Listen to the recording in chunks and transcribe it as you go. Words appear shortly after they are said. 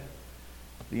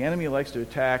The enemy likes to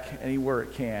attack anywhere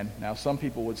it can. Now, some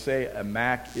people would say a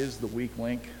Mac is the weak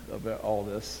link of all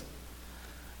this.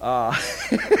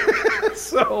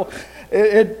 So,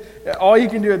 all you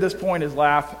can do at this point is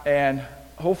laugh, and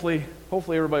hopefully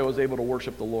everybody was able to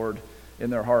worship the Lord in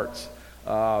their hearts.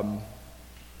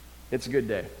 It's a good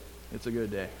day. It's a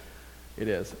good day. It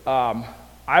is.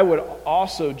 I would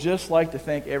also just like to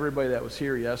thank everybody that was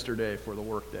here yesterday for the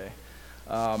work day.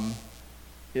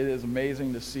 It is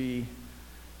amazing to see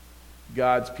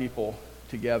God's people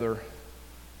together,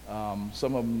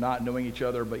 some of them not knowing each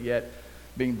other, but yet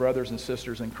being brothers and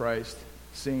sisters in Christ,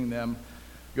 seeing them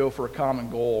go for a common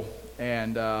goal,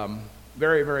 and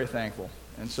very, very thankful.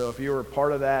 And so if you were a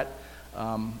part of that,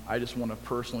 I just want to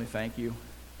personally thank you,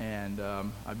 and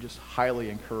I'm just highly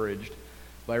encouraged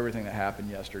by everything that happened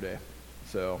yesterday.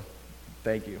 So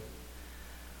thank you.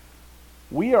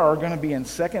 We are going to be in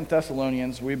 2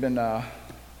 Thessalonians. We've been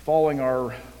following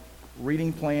our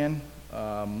reading plan,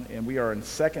 and we are in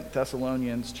 2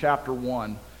 Thessalonians chapter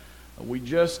 1. We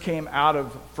just came out of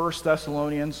 1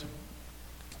 Thessalonians,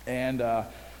 and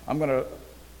I'm going to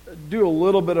do a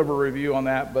little bit of a review on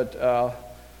that, but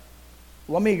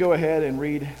let me go ahead and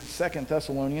read 2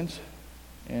 Thessalonians.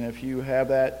 And if you have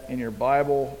that in your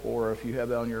Bible, or if you have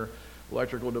that on your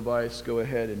electrical device, go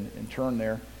ahead and turn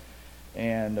there.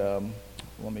 And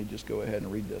let me just go ahead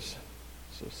and read this.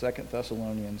 So 2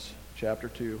 Thessalonians chapter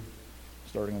 2,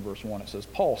 starting in verse 1, it says,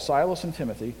 Paul, Silas, and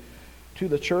Timothy, to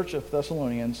the church of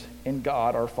Thessalonians, in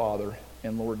God our Father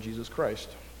and Lord Jesus Christ.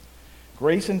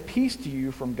 Grace and peace to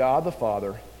you from God the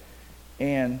Father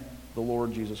and the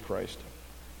Lord Jesus Christ.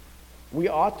 We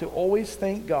ought to always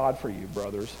thank God for you,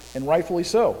 brothers, and rightfully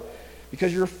so,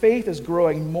 because your faith is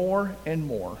growing more and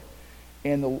more,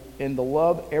 and the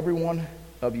love every one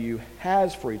of you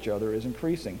has for each other is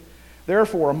increasing.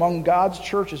 Therefore, among God's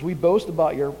churches, we boast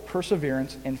about your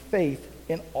perseverance and faith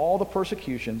in all the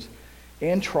persecutions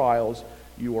and trials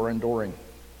you are enduring.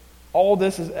 All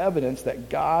this is evidence that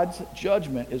God's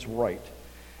judgment is right,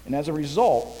 and as a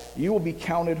result, you will be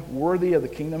counted worthy of the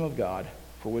kingdom of God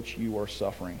for which you are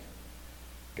suffering.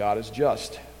 God is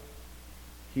just.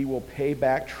 He will pay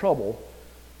back trouble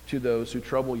to those who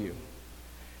trouble you,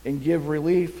 and give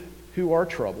relief who are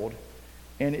troubled,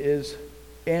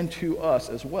 and to us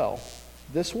as well.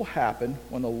 This will happen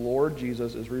when the Lord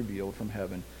Jesus is revealed from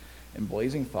heaven in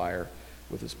blazing fire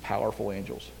with his powerful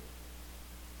angels.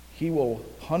 He will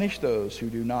punish those who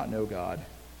do not know God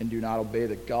and do not obey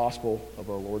the gospel of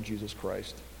our Lord Jesus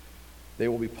Christ. They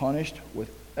will be punished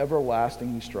with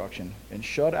everlasting destruction and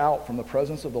shut out from the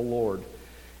presence of the Lord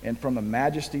and from the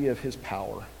majesty of his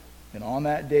power. And on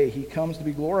that day he comes to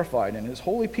be glorified in his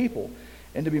holy people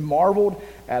and to be marveled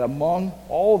at among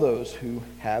all those who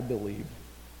have believed.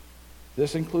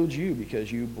 This includes you,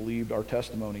 because you believed our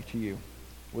testimony to you.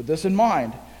 With this in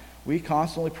mind, we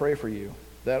constantly pray for you,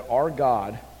 that our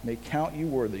God may count you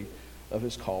worthy of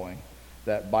his calling,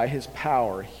 that by his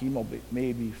power he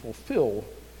may fulfill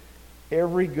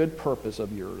every good purpose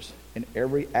of yours and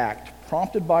every act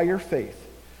prompted by your faith.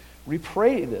 We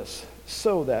pray this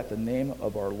so that the name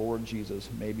of our Lord Jesus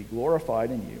may be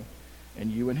glorified in you, and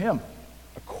you in him,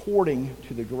 according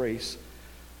to the grace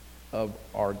of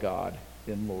our God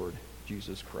and Lord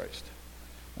Jesus Christ.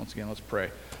 Once again, let's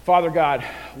pray. Father God,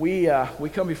 we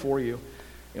come before you,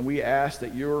 and we ask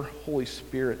that your Holy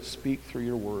Spirit speak through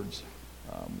your words.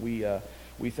 We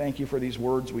thank you for these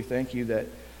words. We thank you that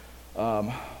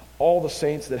all the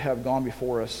saints that have gone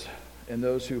before us and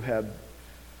those who have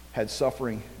had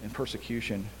suffering and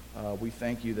persecution, we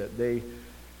thank you that they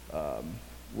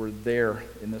were there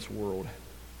in this world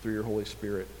through your Holy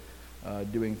Spirit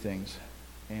doing things.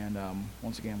 And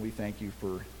once again, we thank you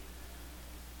for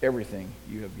everything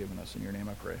you have given us. In your name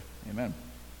I pray. Amen.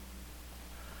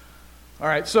 All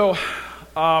right, so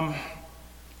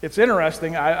it's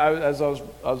interesting. As I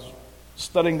was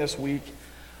studying this week,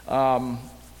 1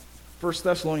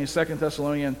 Thessalonians, 2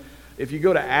 Thessalonians, if you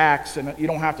go to Acts, and you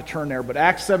don't have to turn there, but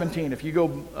Acts 17, if you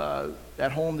go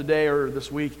at home today or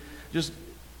this week, just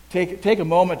take a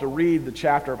moment to read the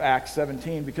chapter of Acts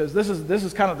 17, because this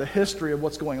is kind of the history of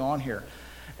what's going on here.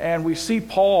 And we see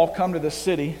Paul come to this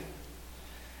city,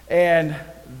 and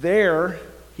there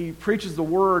he preaches the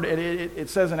word, and it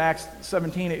says in Acts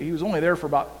 17, he was only there for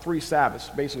about 3 Sabbaths,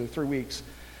 basically 3 weeks.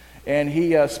 And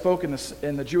he spoke in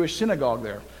the Jewish synagogue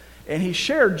there. And he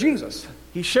shared Jesus.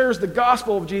 He shares the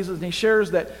gospel of Jesus, and he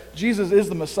shares that Jesus is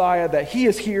the Messiah, that he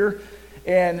is here,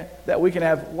 and that we can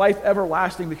have life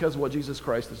everlasting because of what Jesus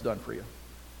Christ has done for you.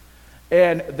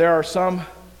 And there are some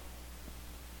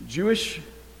Jewish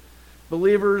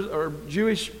believers, or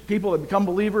Jewish people that become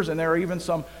believers, and there are even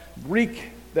some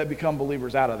Greek that become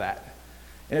believers out of that.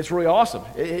 And it's really awesome.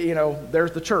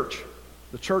 There's the church.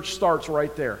 The church starts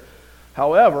right there.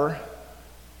 However,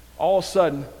 all of a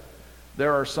sudden,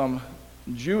 there are some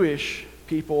Jewish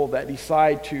people that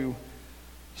decide to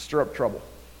stir up trouble.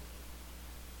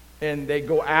 And they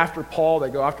go after Paul, they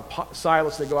go after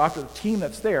Silas, they go after the team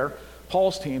that's there,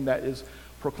 Paul's team that is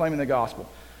proclaiming the gospel.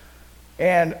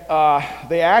 And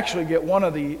they actually get one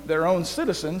of their own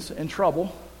citizens in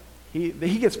trouble. He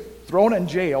gets thrown in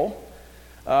jail.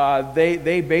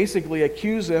 They basically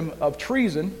accuse him of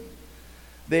treason.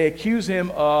 They accuse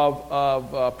him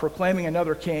of proclaiming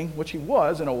another king, which he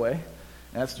was in a way.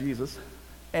 And that's Jesus.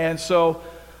 And so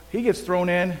he gets thrown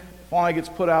in, finally gets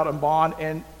put out on bond,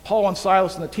 and Paul and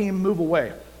Silas and the team move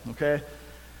away. Okay?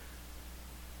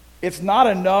 It's not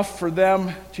enough for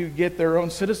them to get their own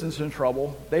citizens in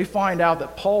trouble. They find out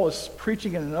that Paul is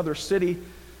preaching in another city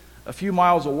a few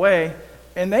miles away,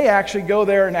 and they actually go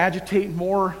there and agitate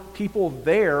more people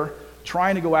there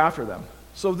trying to go after them.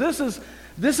 So this is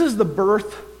the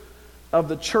birth of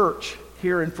the church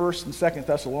here in 1st and 2nd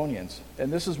Thessalonians.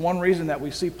 And this is one reason that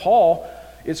we see Paul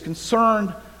is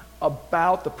concerned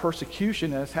about the persecution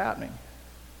that's happening.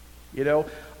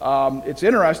 It's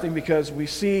interesting because we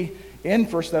see in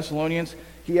 1 Thessalonians,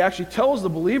 he actually tells the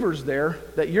believers there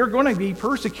that you're going to be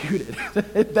persecuted.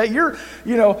 That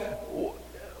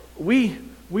we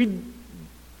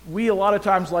a lot of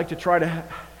times like to try to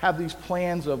have these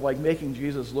plans of like making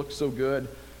Jesus look so good,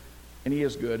 and he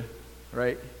is good,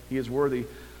 right? He is worthy.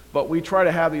 But we try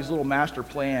to have these little master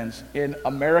plans in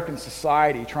American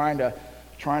society, trying to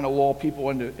lull people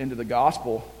into the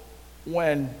gospel,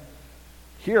 when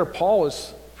here Paul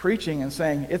is preaching and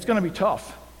saying it's going to be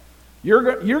tough. You're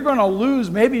going to lose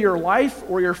maybe your life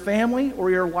or your family or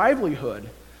your livelihood.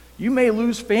 You may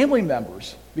lose family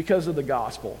members because of the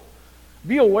gospel.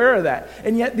 Be aware of that.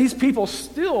 And yet these people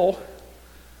still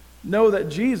know that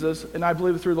Jesus, and I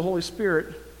believe through the Holy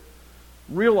Spirit,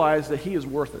 realize that he is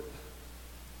worth it.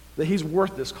 That he's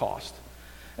worth this cost.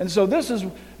 And so this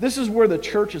is where the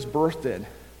church is birthed in.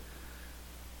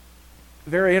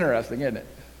 Very interesting, isn't it?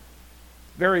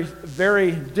 Very,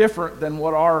 very different than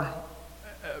what our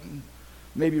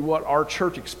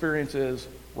church experience is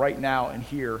right now and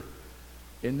here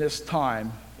in this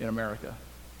time in America.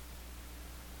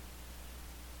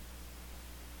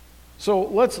 So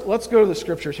let's go to the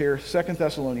scriptures here, 2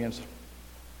 Thessalonians.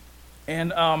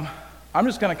 And I'm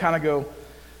just going to kind of go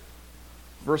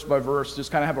verse by verse,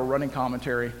 just kind of have a running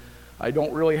commentary. I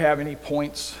don't really have any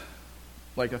points,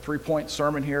 like a 3-point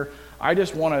sermon here. I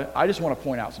just want to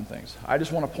point out some things. I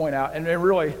just want to point out, and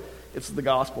really, it's the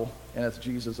gospel, and it's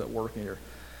Jesus at work here.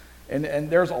 And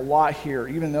there's a lot here.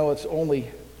 Even though it's only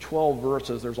 12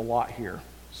 verses, there's a lot here.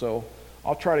 So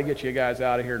I'll try to get you guys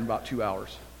out of here in about 2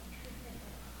 hours.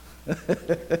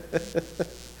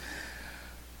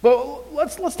 But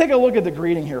let's take a look at the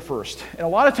greeting here first. And a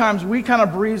lot of times we kind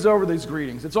of breeze over these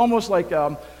greetings. It's almost like,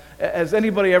 has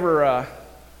anybody ever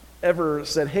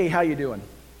said, "Hey, how you doing?"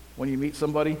 when you meet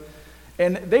somebody?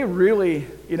 And they really,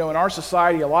 in our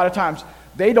society, a lot of times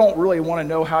they don't really want to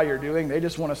know how you're doing. They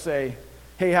just want to say,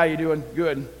 "Hey, how you doing?"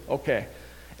 "Good." "Okay."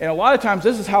 And a lot of times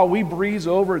this is how we breeze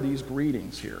over these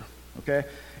greetings here. Okay?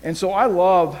 And so I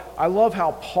love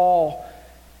how Paul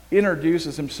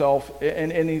introduces himself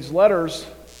in these letters.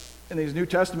 In these New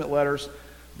Testament letters,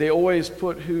 they always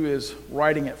put who is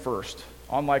writing it first.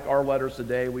 Unlike our letters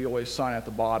today, we always sign at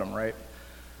the bottom, right?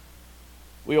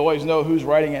 We always know who's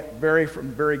writing it from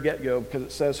the very get-go because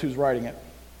it says who's writing it.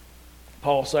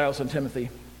 Paul, Silas, and Timothy.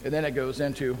 And then it goes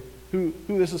into who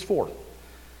this is for.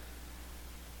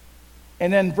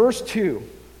 And then verse 2,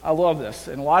 I love this.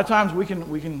 And a lot of times we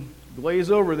can glaze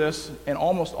over this, and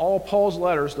almost all of Paul's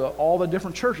letters to all the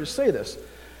different churches say this.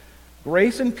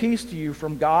 Grace and peace to you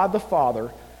from God the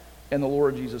Father and the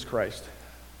Lord Jesus Christ.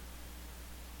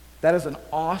 That is an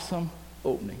awesome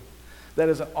opening. That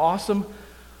is an awesome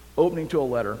opening to a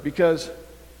letter, because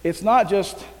it's not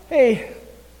just, "Hey,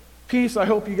 peace, I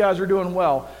hope you guys are doing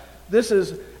well." This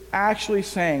is actually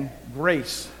saying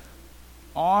grace,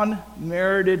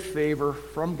 unmerited favor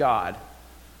from God,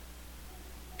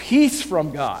 peace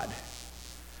from God.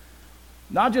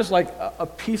 Not just like a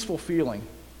peaceful feeling,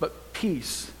 but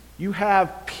peace. You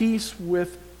have peace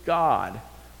with God,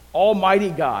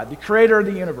 Almighty God, the creator of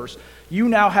the universe. You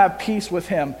now have peace with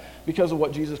him because of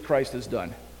what Jesus Christ has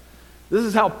done. This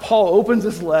is how Paul opens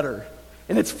this letter,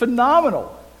 and it's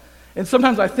phenomenal. And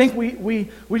sometimes I think we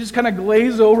just kind of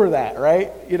glaze over that,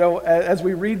 right? As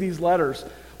we read these letters,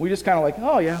 we just kind of like,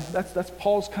 oh yeah, that's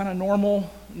Paul's kind of normal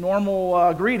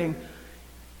greeting.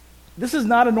 This is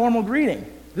not a normal greeting.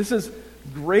 This is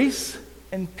grace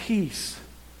and peace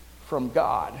from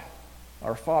God,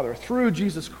 our Father, through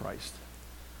Jesus Christ.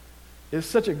 is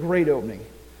such a great opening.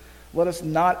 Let us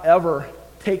not ever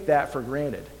take that for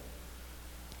granted.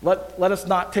 Let us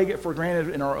not take it for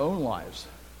granted in our own lives,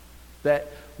 that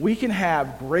we can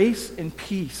have grace and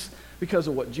peace because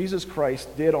of what Jesus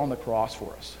Christ did on the cross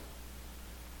for us.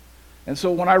 And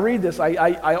so when I read this,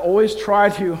 I always try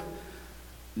to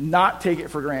not take it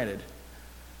for granted.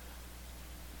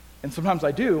 And sometimes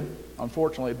I do,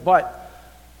 unfortunately, but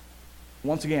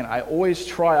once again, I always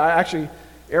try.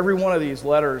 Every one of these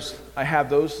letters, I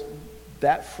have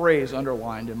that phrase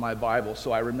underlined in my Bible,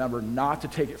 so I remember not to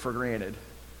take it for granted.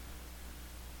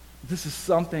 This is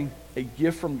something, a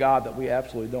gift from God that we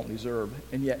absolutely don't deserve,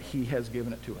 and yet He has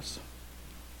given it to us.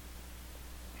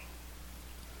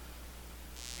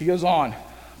 He goes on,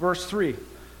 verse 3.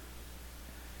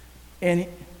 And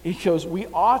he goes, we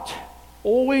ought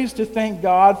always to thank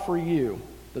God for you,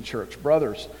 the church,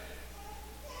 brothers,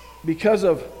 because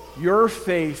of your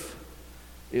faith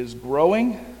is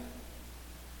growing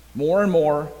more and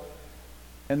more,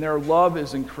 and their love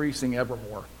is increasing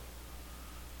evermore.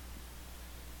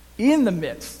 In the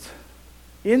midst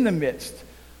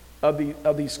of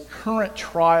these current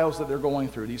trials that they're going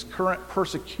through, these current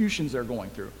persecutions they're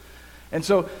going through. And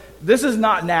so this is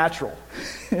not natural.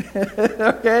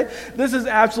 Okay? This is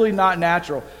absolutely not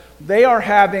natural. They are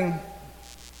having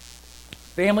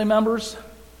family members,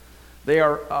 they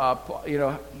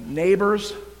are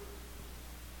neighbors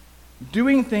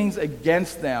doing things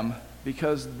against them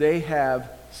because they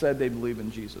have said they believe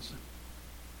in Jesus.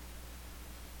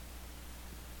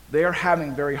 They are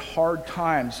having very hard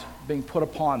times being put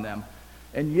upon them.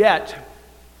 And yet,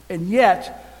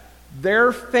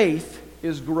 their faith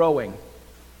is growing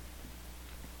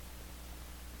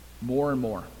more and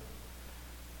more.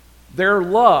 Their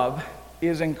love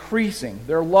is increasing.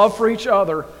 Their love for each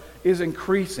other is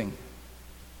increasing.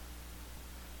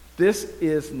 This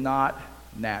is not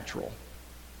natural.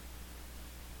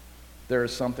 There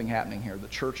is something happening here. The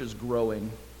church is growing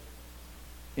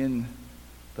in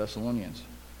Thessalonians.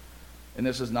 And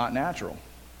this is not natural.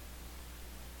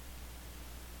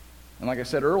 And like I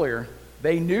said earlier,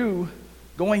 they knew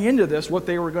going into this what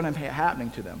they were going to have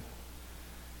happening to them.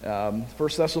 1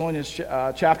 Thessalonians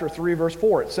chapter 3, verse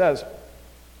 4, it says,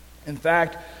 in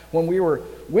fact, when we were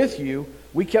with you,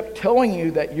 we kept telling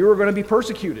you that you were going to be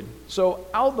persecuted. So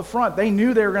out the front, they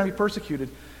knew they were going to be persecuted,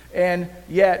 and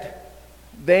yet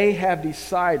they have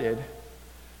decided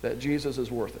that Jesus is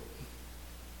worth it.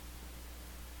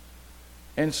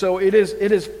 And so it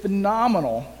is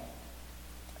phenomenal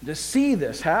to see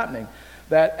this happening,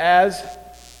 that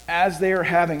as they are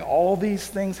having all these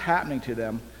things happening to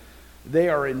them, they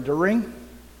are enduring,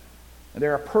 and they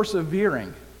are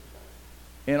persevering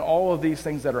in all of these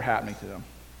things that are happening to them.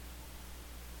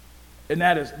 And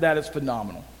that is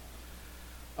phenomenal.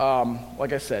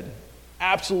 Like I said,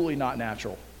 absolutely not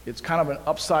natural. It's kind of an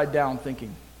upside down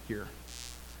thinking here.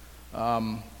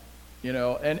 And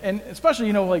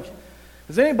especially,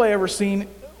 has anybody ever seen,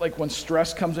 like, when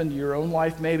stress comes into your own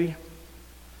life, maybe,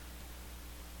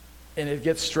 and it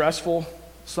gets stressful?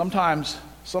 Sometimes,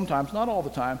 not all the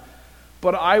time,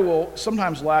 but I will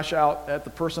sometimes lash out at the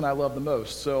person I love the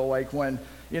most. So, like, when,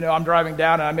 I'm driving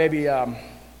down and I may be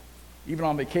even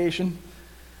on vacation,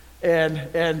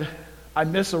 and I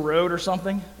miss a road or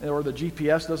something, or the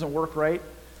GPS doesn't work right,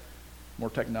 more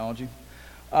technology,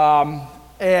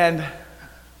 and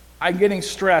I'm getting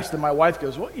stressed, and my wife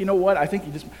goes, well, you know what, I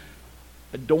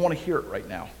don't want to hear it right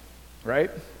now,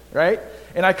 right?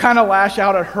 And I kind of lash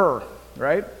out at her,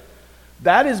 right?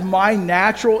 That is my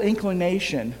natural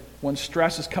inclination when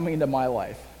stress is coming into my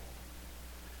life.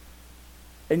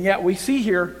 And yet we see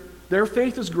here, their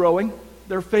faith is growing,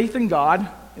 their faith in God.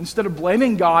 Instead of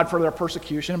blaming God for their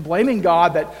persecution, blaming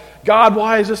God that, God,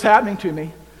 why is this happening to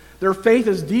me? Their faith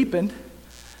is deepened.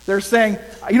 They're saying,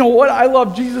 you know what, I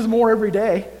love Jesus more every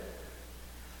day.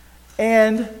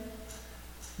 And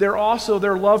their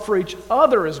love for each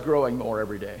other is growing more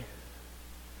every day.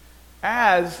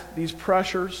 As these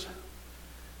pressures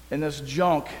and this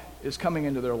junk is coming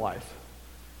into their life.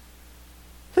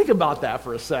 Think about that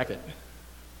for a second.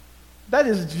 That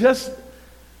is just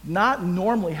not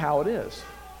normally how it is.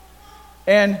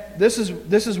 And this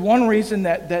is one reason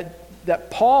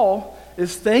that Paul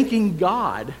is thanking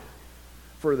God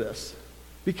for this.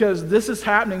 Because this is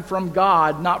happening from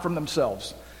God, not from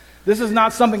themselves. This is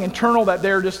not something internal that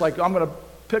they're just like, I'm going to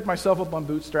pick myself up on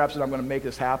bootstraps and I'm going to make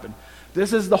this happen.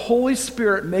 This is the Holy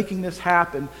Spirit making this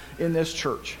happen in this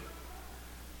church.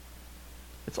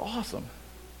 It's awesome.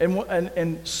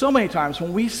 And so many times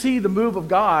when we see the move of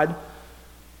God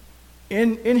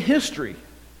in history,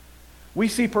 we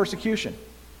see persecution.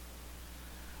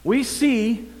 We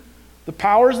see The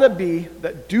powers that be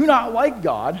that do not like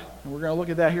God, and we're going to look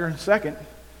at that here in a second,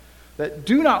 that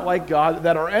do not like God,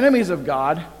 that are enemies of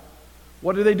God,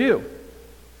 what do?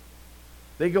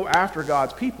 They go after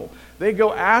God's people. They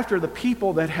go after the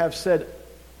people that have said,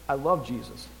 I love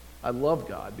Jesus. I love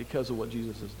God because of what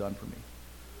Jesus has done for me.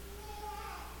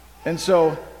 And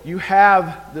so you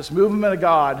have this movement of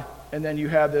God, and then you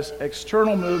have this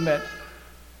external movement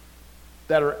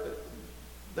that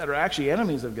are actually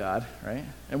enemies of God, right?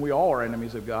 And we all are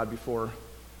enemies of God before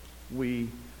we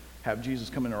have Jesus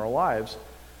come into our lives,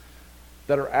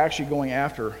 that are actually going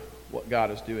after what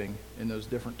God is doing in those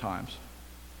different times.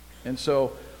 And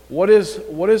so what is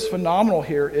phenomenal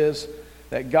here is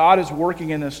that God is working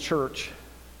in this church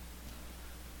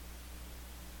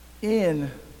in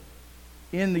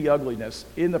the ugliness,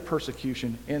 in the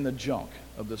persecution, in the junk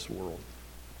of this world.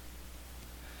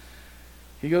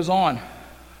 He goes on,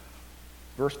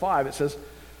 verse 5, it says,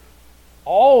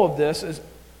 all of this is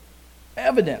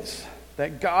evidence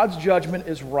that God's judgment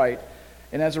is right,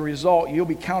 and as a result, you'll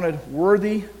be counted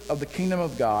worthy of the kingdom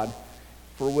of God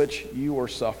for which you are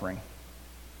suffering.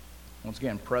 Once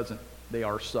again, present, they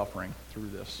are suffering through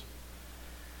this.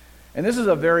 And this is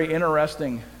a very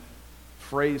interesting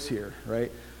phrase here,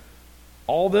 right?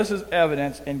 All this is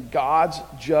evidence, and God's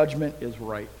judgment is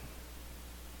right.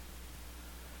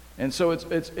 And so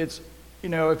it's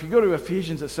if you go to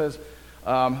Ephesians, it says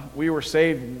we were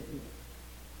saved,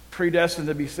 predestined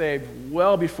to be saved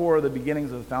well before the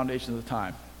beginnings of the foundations of the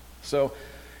time. So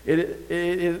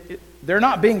they're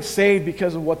not being saved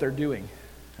because of what they're doing,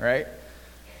 right?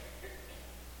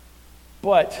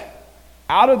 But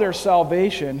out of their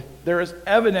salvation, there is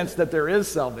evidence that there is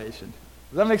salvation.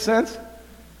 Does that make sense?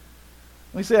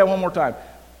 Let me say that one more time.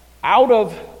 Out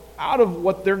of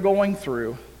what they're going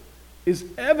through is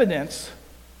evidence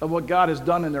of what God has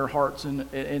done in their hearts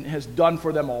and has done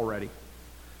for them already.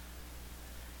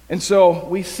 And so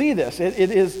we see this. It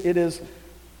is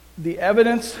the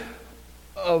evidence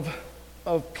of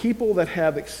people that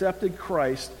have accepted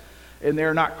Christ, and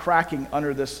they're not cracking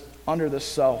under this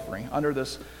suffering, under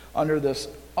this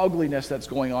ugliness that's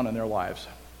going on in their lives.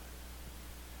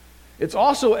 It's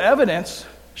also evidence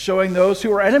showing those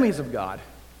who are enemies of God,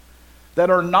 that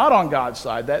are not on God's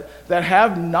side, that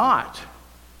have not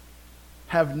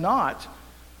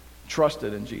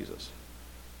trusted in Jesus.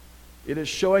 It is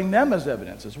showing them as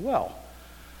evidence as well.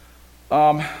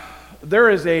 There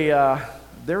is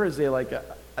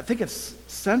I think it's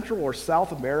Central or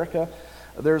South America.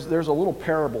 There's a little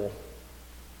parable,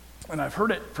 and I've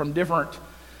heard it from different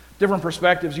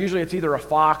perspectives. Usually, it's either a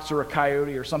fox or a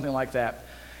coyote or something like that.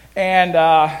 And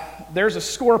there's a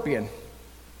scorpion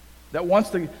that wants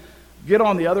to get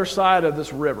on the other side of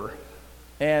this river,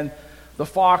 and the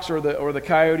fox or the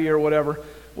coyote or whatever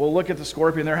will look at the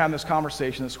scorpion. They're having this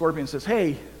conversation. The scorpion says,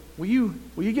 "Hey, will you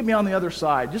get me on the other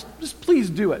side? Just please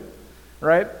do it,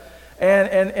 right?"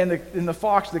 And the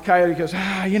fox, the coyote goes,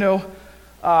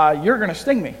 "You're going to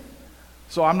sting me,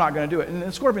 so I'm not going to do it." And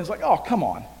the scorpion's like, "Oh, come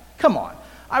on,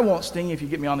 I won't sting you if you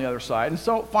get me on the other side." And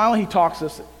so finally, he talks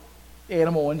this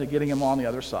animal into getting him on the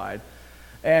other side.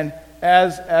 And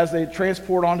as they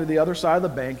transport onto the other side of the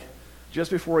bank, just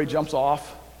before he jumps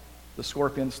off, the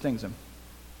scorpion stings him.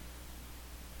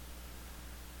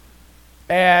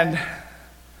 And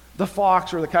the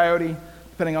fox or the coyote,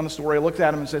 depending on the story, looks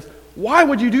at him and says, "Why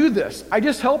would you do this? I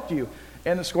just helped you."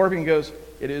 And the scorpion goes,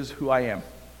 "It is who I am.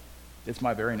 It's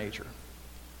my very nature."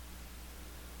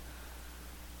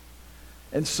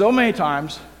 And so many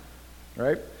times,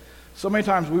 right? So many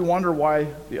times we wonder why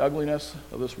the ugliness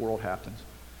of this world happens.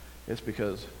 It's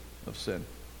because of sin.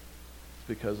 It's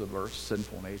because of our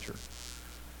sinful nature.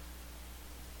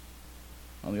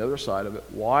 On the other side of it,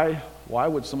 why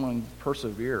would someone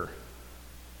persevere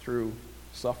through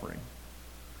suffering?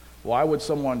 Why would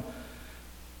someone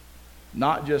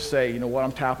not just say, "You know what,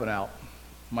 I'm tapping out.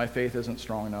 My faith isn't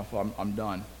strong enough. I'm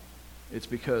done." It's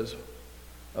because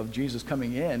of Jesus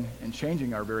coming in and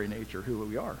changing our very nature, who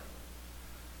we are.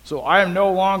 So I am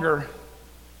no longer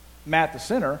Matt the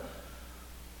sinner.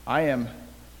 I am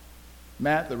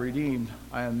Matt the redeemed.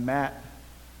 I am Matt,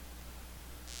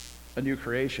 a new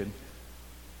creation,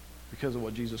 because of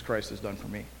what Jesus Christ has done for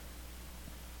me.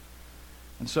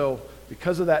 And so,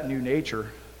 because of that new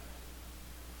nature,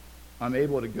 I'm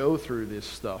able to go through this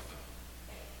stuff.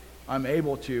 I'm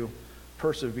able to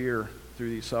persevere through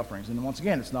these sufferings. And once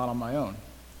again, it's not on my own.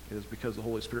 It is because the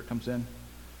Holy Spirit comes in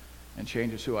and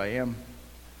changes who I am,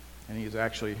 and He is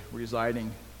actually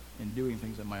residing and doing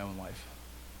things in my own life.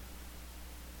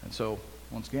 And so,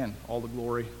 once again, all the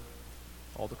glory,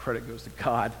 all the credit goes to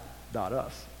God, not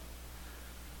us.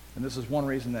 And this is one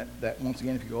reason that once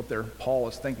again, if you go up there, Paul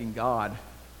is thanking God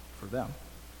for them,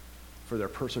 for their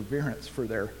perseverance, for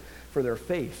their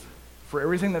faith, for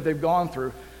everything that they've gone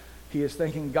through. He is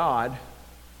thanking God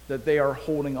that they are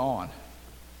holding on.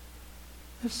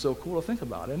 It's so cool to think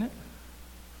about, isn't it?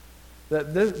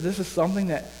 That this is something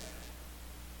that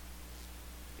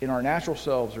in our natural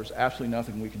selves, there's absolutely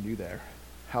nothing we can do there.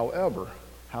 However,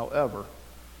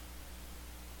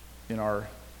 in our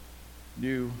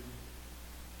new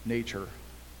nature,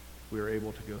 we are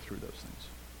able to go through those things.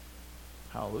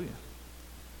 Hallelujah.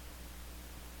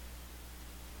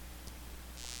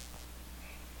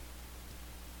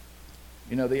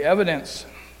 You know, the evidence,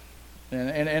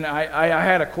 and I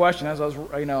had a question as I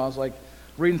was like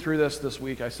reading through this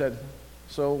week. I said,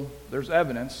 so there's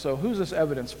evidence. So who's this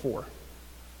evidence for?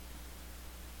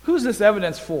 Who's this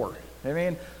evidence for? I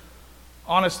mean,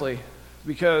 honestly,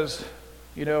 because,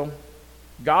 you know,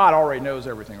 God already knows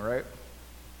everything, right?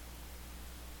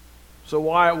 So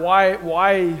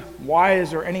why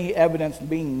is there any evidence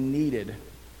being needed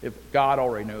if God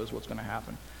already knows what's going to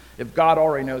happen? If God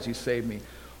already knows He saved me,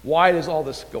 why is all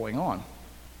this going on?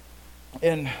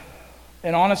 And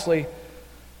honestly,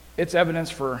 it's evidence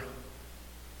for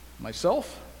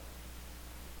myself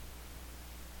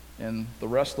and the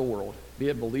rest of the world, be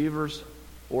it believers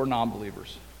or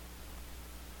non-believers.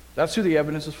 That's who the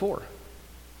evidence is for.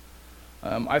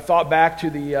 I thought back to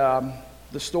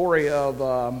the story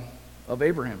of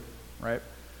Abraham, right?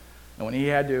 And when he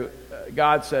had to,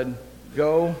 God said,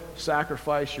 "Go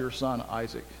sacrifice your son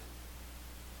Isaac."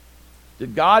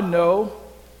 Did God know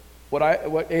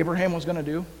what Abraham was going to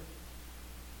do?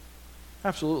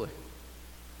 Absolutely.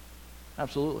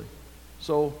 Absolutely.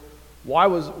 So why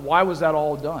was that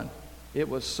all done? It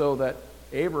was so that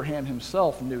Abraham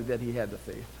himself knew that he had the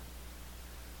faith.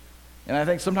 And I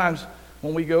think sometimes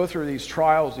when we go through these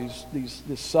trials,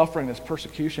 this suffering, this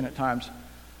persecution at times,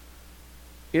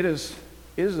 it is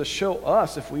to show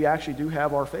us if we actually do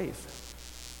have our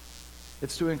faith.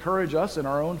 It's to encourage us in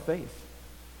our own faith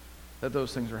that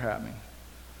those things are happening.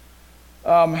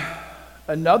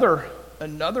 Another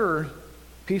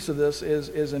piece of this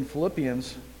is in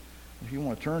Philippians. If you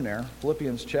want to turn there,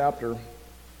 Philippians chapter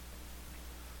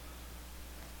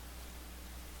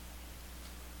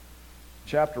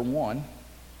 1.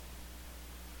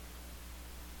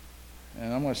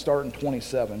 And I'm going to start in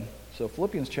 27. So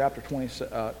Philippians chapter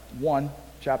 1,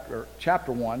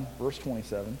 verse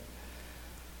 27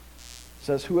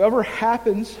 says, "Whoever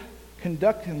happens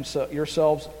conduct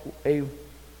yourselves in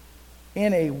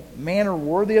a manner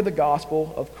worthy of the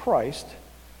gospel of Christ,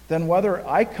 then whether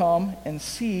I come and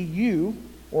see you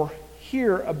or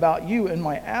hear about you in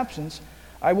my absence,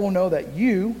 I will know that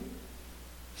you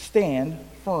stand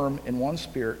firm in one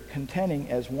spirit, contending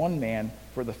as one man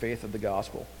for the faith of the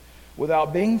gospel,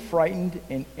 without being frightened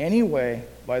in any way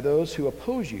by those who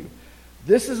oppose you.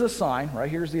 This is a sign," right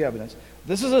here's the evidence,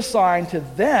 "this is a sign to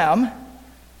them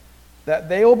that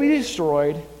they will be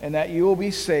destroyed and that you will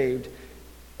be saved,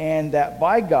 and that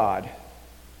by God,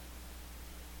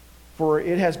 for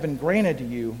it has been granted to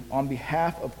you on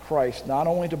behalf of Christ not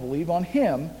only to believe on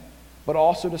Him, but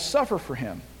also to suffer for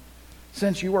Him,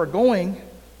 since you are going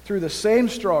through the same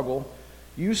struggle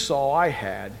you saw I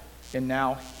had, and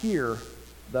now hear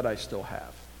that I still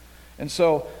have." And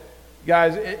so,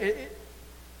 guys,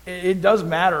 it does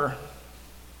matter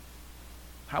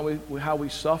how we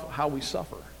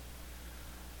suffer.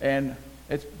 And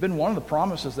it's been one of the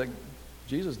promises that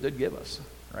Jesus did give us,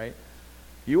 right?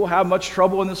 You will have much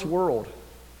trouble in this world,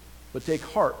 but take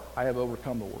heart, I have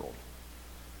overcome the world.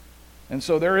 And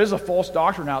so there is a false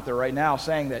doctrine out there right now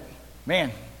saying that,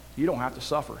 man, you don't have to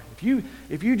suffer.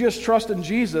 If you just trust in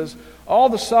Jesus, all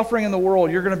the suffering in the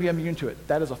world, you're going to be immune to it.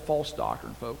 That is a false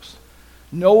doctrine, folks.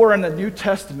 Nowhere in the New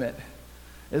Testament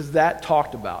is that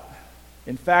talked about.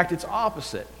 In fact, it's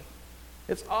opposite.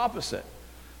 It's opposite.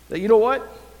 That, you know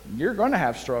what? You're going to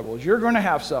have struggles. You're going to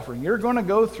have suffering. You're going to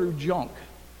go through junk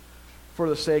for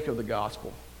the sake of the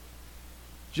gospel,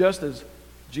 just as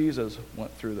Jesus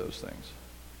went through those things.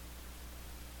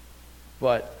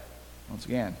 But, once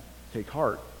again, take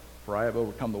heart, for I have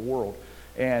overcome the world.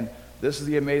 And this is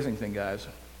the amazing thing, guys.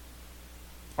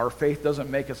 Our faith doesn't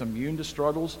make us immune to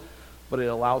struggles, but it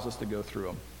allows us to go through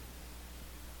them.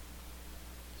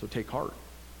 So take heart.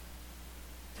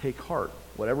 Take heart.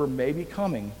 Whatever may be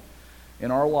coming in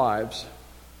our lives,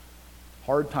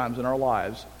 hard times in our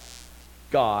lives,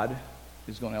 God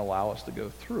is going to allow us to go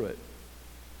through it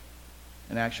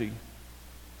and actually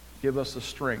give us the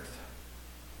strength,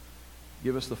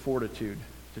 give us the fortitude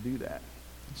to do that.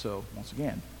 And so, once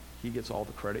again, He gets all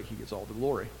the credit, He gets all the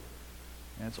glory.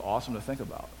 And it's awesome to think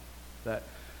about that,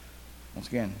 once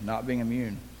again, not being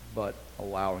immune, but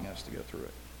allowing us to go through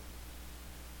it.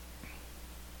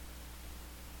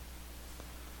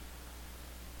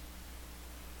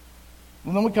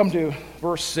 And then we come to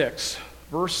verse 6.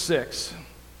 Verse 6,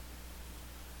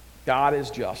 God is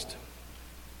just.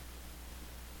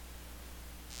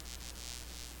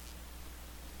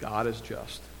 God is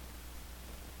just.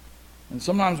 And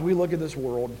sometimes we look at this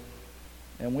world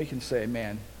and we can say,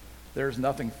 man, there's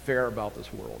nothing fair about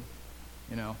this world.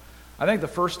 You know, I think the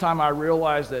first time I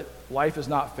realized that life is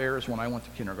not fair is when I went to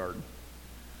kindergarten.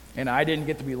 And I didn't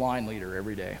get to be line leader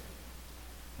every day.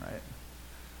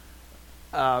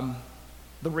 Right?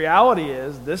 The reality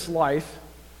is this life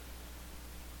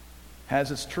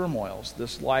has its turmoils.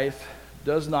 This life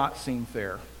does not seem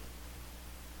fair.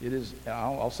 It is,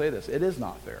 I'll say this, it is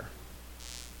not fair.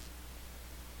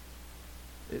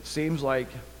 It seems like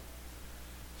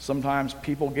sometimes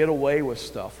people get away with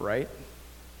stuff, right?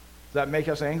 Does that make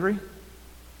us angry?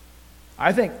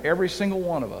 I think every single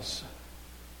one of us,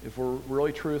 if we're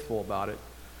really truthful about it,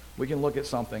 we can look at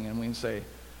something and we can say,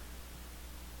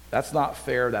 that's not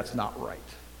fair, that's not right.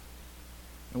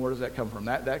 And where does that come from?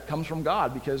 That comes from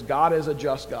God, because God is a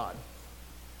just God.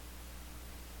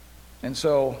 And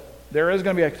so there is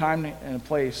going to be a time and a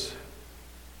place,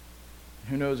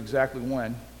 who knows exactly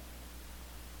when.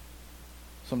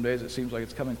 Some days it seems like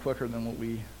it's coming quicker than what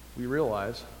we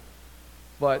realize.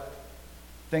 But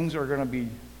things are going to be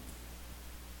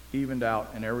evened out,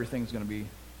 and everything is going to be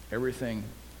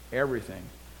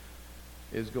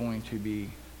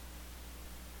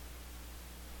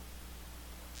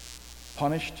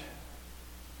punished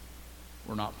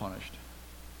or not punished.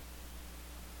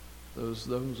 Those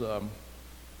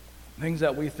things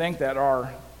that we think that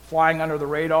are flying under the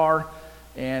radar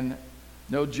and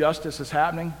no justice is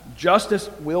happening,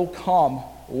 justice will come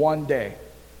one day.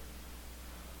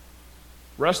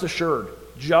 Rest assured,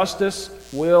 justice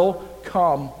will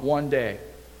come one day.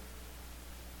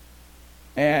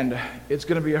 And it's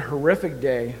going to be a horrific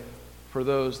day for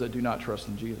those that do not trust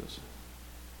in Jesus.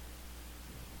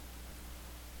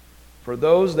 For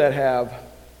those that have,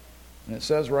 and it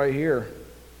says right here,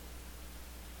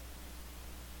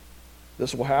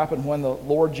 this will happen when the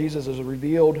Lord Jesus is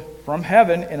revealed from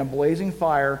heaven in a blazing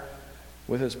fire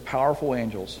with his powerful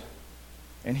angels.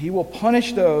 And he will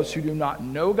punish those who do not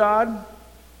know God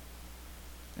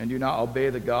and do not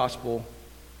obey the gospel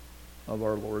of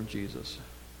our Lord Jesus.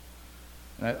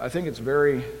 And I think it's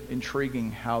very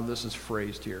intriguing how this is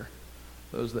phrased here.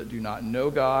 Those that do not know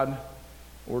God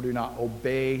or do not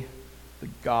obey the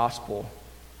gospel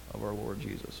of our Lord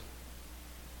Jesus.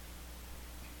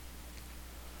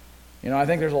 You know, I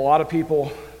think there's a lot of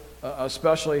people,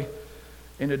 especially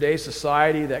in today's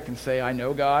society, that can say, I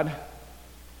know God,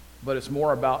 but it's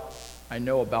more about, I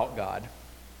know about God.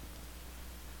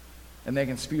 And they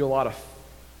can spew a lot of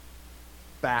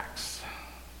facts.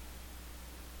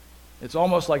 It's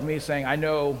almost like me saying, I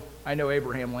know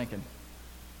Abraham Lincoln.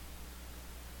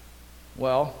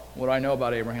 Well, what do I know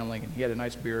about Abraham Lincoln? He had a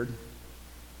nice beard.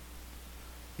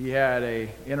 He had an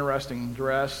interesting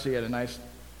dress. He had a nice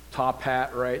top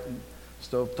hat, right?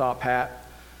 Stove top hat,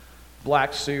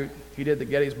 black suit. He did the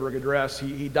Gettysburg Address.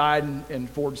 He died in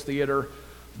Ford's Theater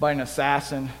by an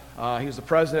assassin. He was the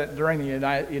president during the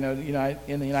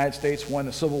United States when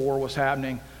the Civil War was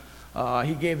happening.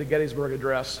 He gave the Gettysburg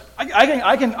Address.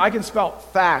 I can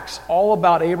spout facts all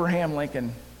about Abraham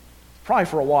Lincoln, probably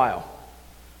for a while.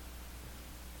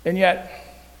 And yet,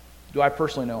 do I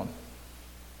personally know him?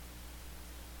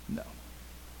 No.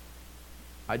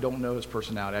 I don't know his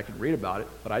personality. I can read about it,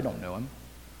 but I don't know him.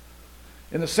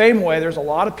 In the same way, there's a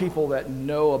lot of people that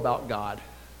know about God,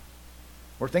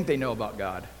 or think they know about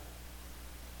God,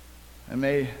 and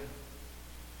may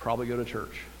probably go to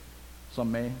church.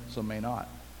 Some may not.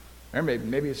 Or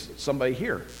maybe somebody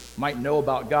here might know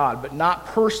about God, but not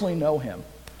personally know him.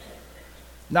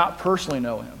 Not personally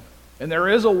know him. And there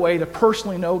is a way to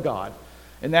personally know God.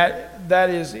 And that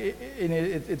is,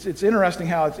 it's interesting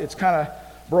how it's kind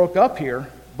of broke up here,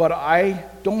 but I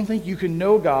don't think you can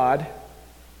know God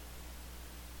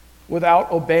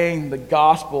without obeying the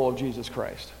gospel of Jesus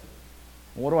Christ.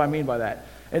 What do I mean by that?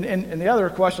 And the other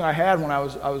question I had when I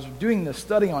was doing this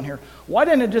study on here, why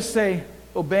didn't it just say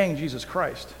obeying Jesus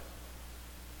Christ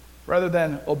rather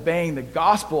than obeying the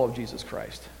gospel of Jesus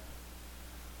Christ?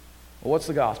 Well, what's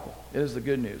the gospel? It is the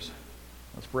good news.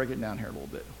 Let's break it down here a little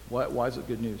bit. Why is it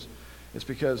good news? It's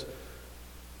because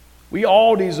we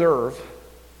all deserve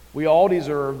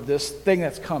this thing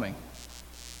that's coming,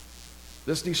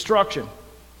 this destruction.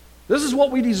 This is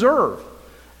what we deserve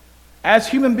as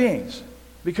human beings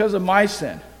because of my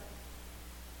sin.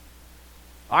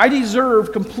 I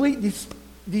deserve complete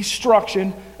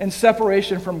destruction and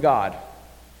separation from God.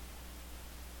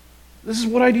 This is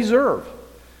what I deserve.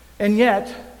 And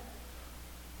yet,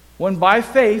 when by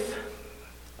faith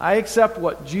I accept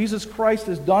what Jesus Christ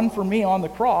has done for me on the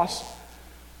cross.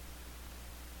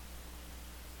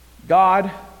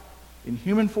 God, in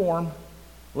human form,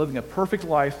 living a perfect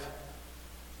life,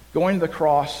 going to the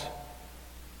cross,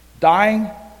 dying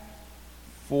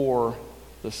for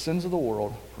the sins of the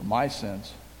world, for my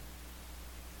sins,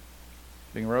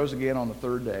 being rose again on the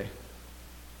third day.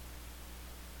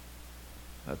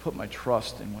 I put my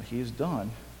trust in what He has done.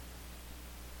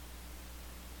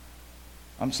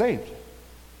 I'm saved.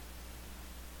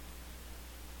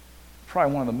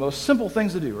 Probably one of the most simple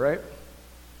things to do, right?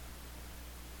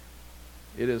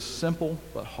 It is simple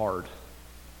but hard.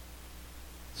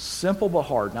 Simple but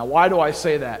hard. Now, why do I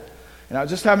say that? And I was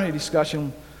just having a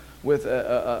discussion with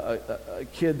a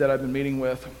kid that I've been meeting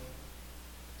with.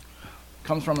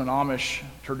 Comes from an Amish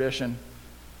tradition,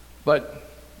 but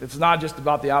it's not just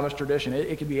about the Amish tradition.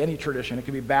 It could be any tradition. It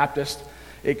could be Baptist,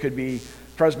 it could be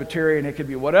Presbyterian, it could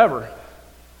be whatever.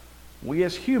 We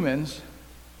as humans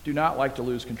do not like to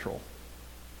lose control.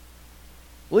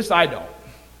 At least I don't.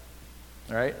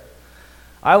 All right?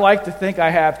 I like to think I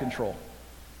have control.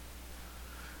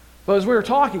 But as we were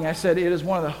talking, I said, it is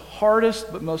one of the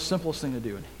hardest but most simplest thing to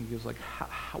do. And he goes like,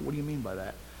 what do you mean by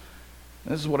that?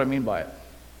 And this is what I mean by it.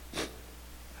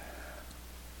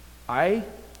 I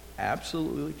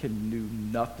absolutely can do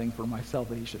nothing for my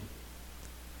salvation.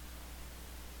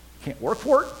 Can't work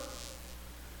for it.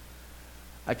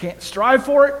 I can't strive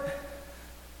for it.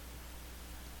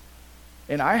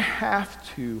 And I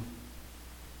have to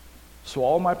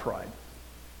swallow my pride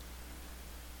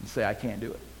and say, I can't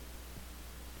do it.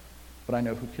 But I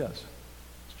know who does.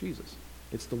 It's Jesus.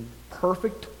 It's the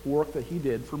perfect work that He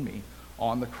did for me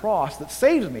on the cross that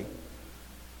saves me.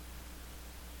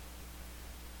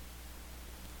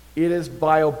 It is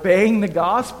by obeying the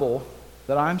gospel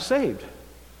that I'm saved.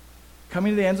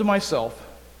 Coming to the ends of myself,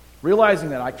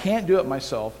 realizing that I can't do it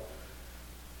myself,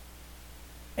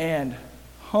 and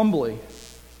humbly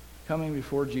coming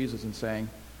before Jesus and saying,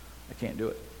 I can't do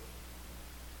it.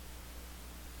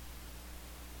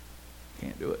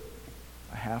 Can't do it.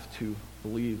 I have to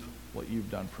believe what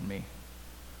You've done for me.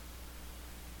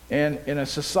 And in a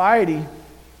society,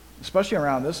 especially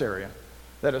around this area,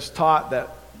 that is taught that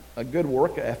a good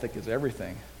work ethic is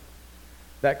everything,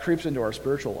 that creeps into our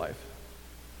spiritual life.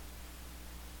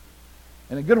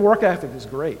 And a good work ethic is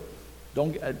great.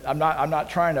 I'm not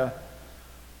trying to,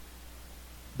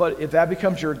 but if that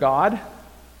becomes your God,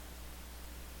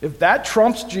 if that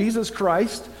trumps Jesus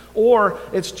Christ, or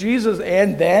it's Jesus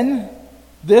and then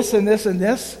this and this and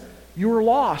this, you are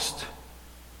lost.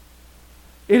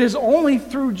 It is only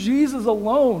through Jesus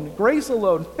alone, grace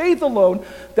alone, faith alone,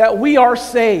 that we are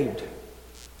saved.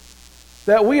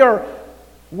 That we are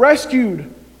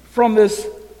rescued from this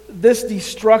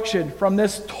destruction, from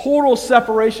this total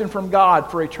separation from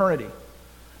God for eternity.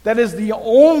 That is the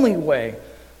only way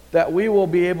that we will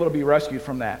be able to be rescued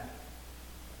from that.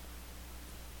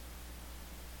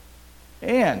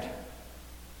 And,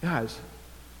 guys,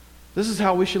 this is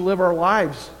how we should live our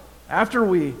lives after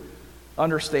we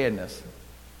understand this.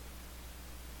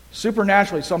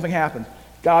 Supernaturally, something happens.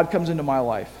 God comes into my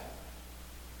life.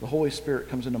 The Holy Spirit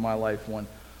comes into my life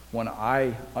when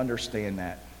I understand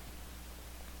that.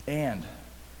 And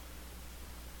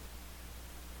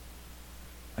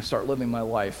I start living my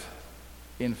life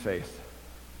in faith.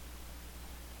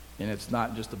 And it's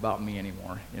not just about me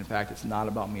anymore. In fact, it's not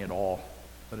about me at all,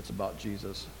 but it's about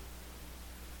Jesus.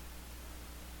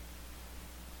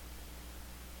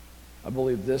 I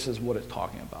believe this is what it's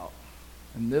talking about.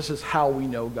 And this is how we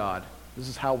know God. This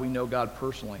is how we know God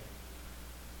personally.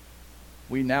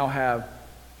 We now have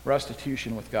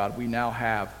restitution with God. We now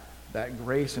have that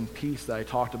grace and peace that I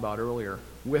talked about earlier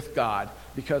with God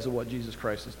because of what Jesus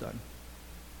Christ has done.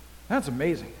 That's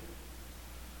amazing.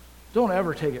 Don't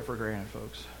ever take it for granted,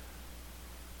 folks.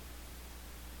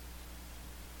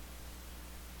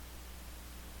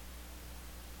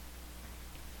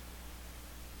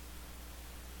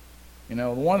 You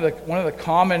know, one of the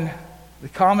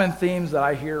common themes that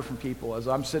I hear from people as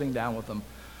I'm sitting down with them,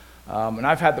 and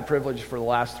I've had the privilege for the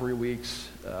last 3 weeks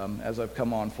as I've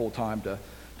come on full time to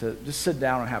just sit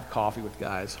down and have coffee with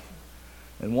guys.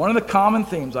 And one of the common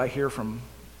themes I hear from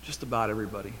just about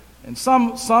everybody, and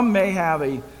some may have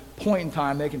a point in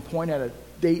time, they can point at a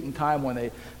date and time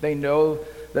when they know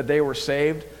that they were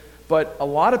saved, but a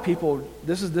lot of people,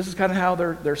 this is kind of how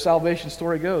their salvation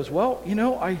story goes. Well, you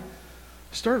know, I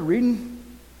started reading,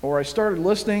 or I started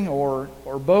listening, or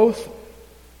both,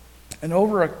 and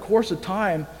over a course of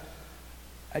time,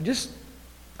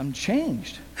 I'm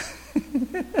changed.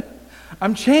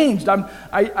 I'm changed.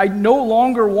 I no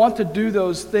longer want to do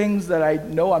those things that I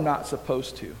know I'm not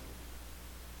supposed to.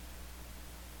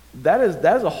 that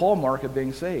is a hallmark of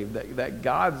being saved, that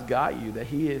God's got you, that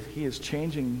He is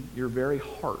changing your very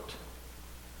heart.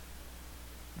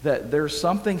 That there's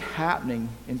something happening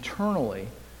internally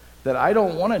that I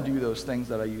don't want to do those things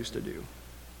that I used to do.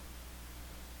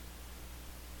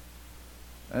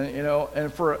 And,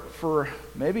 and for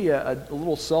maybe a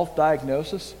little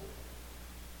self-diagnosis,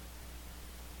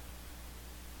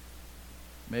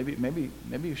 maybe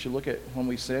you should look at when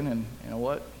we sin, and you know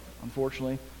what?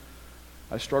 Unfortunately,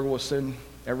 I struggle with sin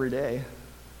every day.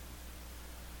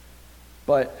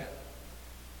 But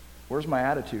where's my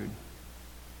attitude?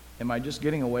 Am I just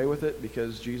getting away with it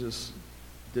because Jesus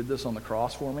did this on the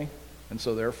cross for me? And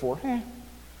so therefore,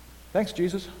 thanks,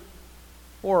 Jesus.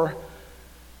 Or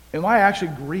am I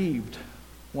actually grieved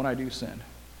when I do sin?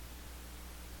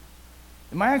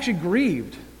 Am I actually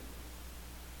grieved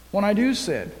when I do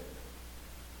sin?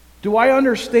 Do I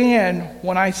understand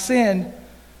when I sin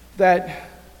that,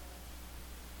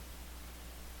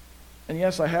 and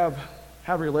yes, I have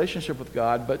a relationship with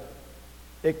God, but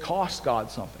it costs God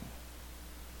something?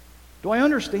 Do I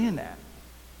understand that?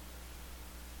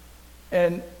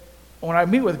 And when I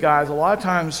meet with guys, a lot of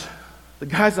times the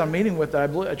guys I'm meeting with that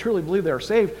I truly believe they're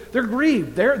saved, they're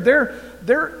grieved.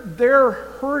 They're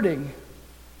hurting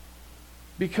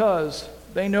because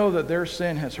they know that their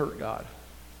sin has hurt God,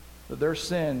 that their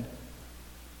sin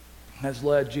has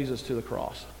led Jesus to the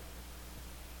cross.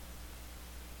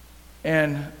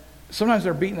 And sometimes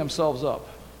they're beating themselves up.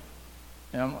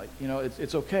 And I'm like,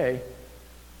 it's okay,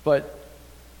 but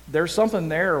there's something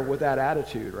there with that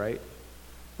attitude, right?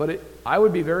 But I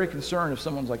would be very concerned if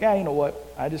someone's like, you know what,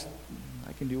 I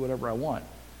can do whatever I want.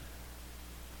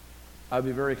 I'd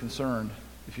be very concerned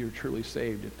if you're truly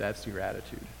saved, if that's your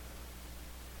attitude.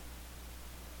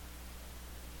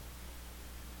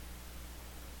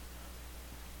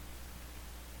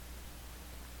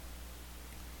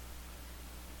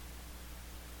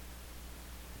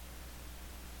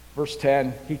 Verse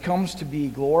 10, He comes to be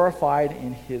glorified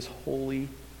in His holy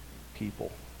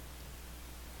people.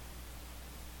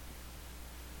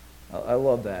 I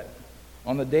love that.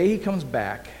 On the day He comes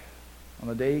back,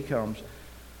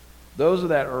 those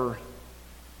that are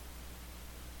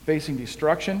facing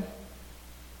destruction,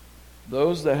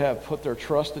 those that have put their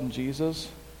trust in Jesus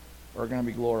are going to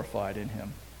be glorified in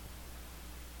Him.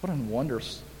 What a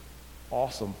wondrous,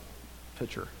 awesome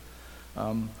picture. As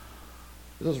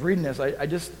I was reading this, I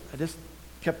just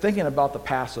kept thinking about the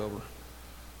Passover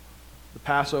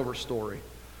story,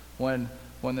 when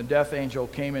the death angel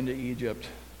came into Egypt,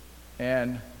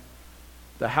 and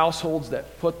the households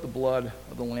that put the blood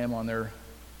of the lamb on their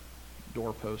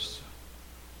doorposts,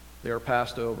 they are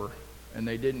passed over, and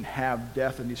they didn't have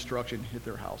death and destruction hit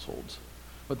their households.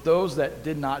 But those that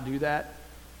did not do that,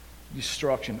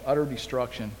 utter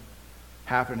destruction,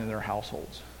 happened in their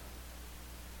households.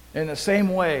 In the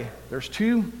same way, there's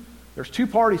two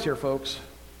parties here, folks.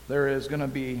 There is going to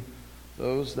be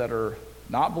those that are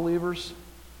not believers,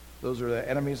 those are the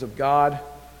enemies of God,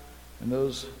 and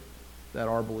those that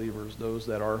are believers, those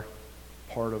that are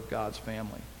part of God's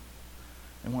family.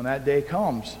 And when that day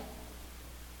comes,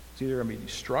 it's either going to be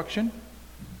destruction,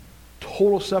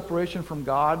 total separation from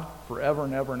God forever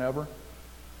and ever and ever,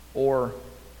 or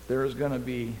there is going to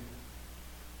be,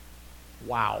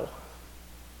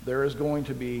 there is going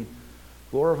to be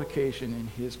glorification in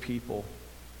His people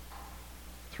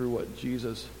through what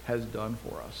Jesus has done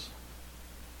for us.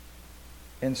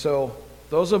 And so,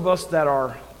 those of us that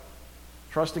are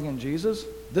trusting in Jesus,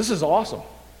 this is awesome.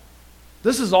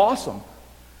 This is awesome.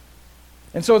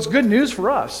 And so it's good news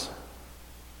for us.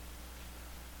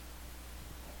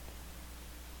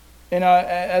 And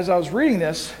as I was reading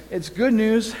this, it's good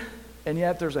news, and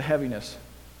yet there's a heaviness.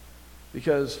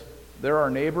 Because there are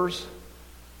neighbors,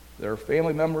 there are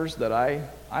family members that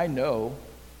I know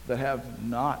that have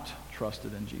not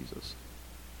trusted in Jesus.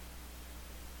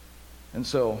 And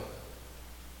so,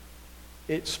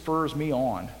 it spurs me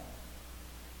on.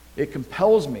 It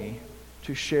compels me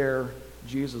to share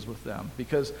Jesus with them,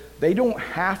 because they don't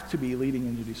have to be leading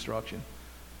into destruction.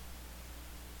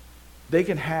 They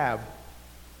can have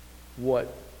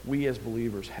what we as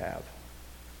believers have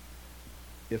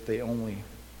if they only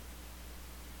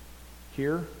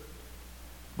hear.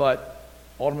 But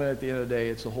ultimately, at the end of the day,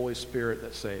 it's the Holy Spirit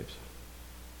that saves.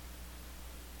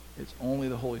 It's only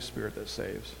the Holy Spirit that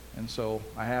saves. And so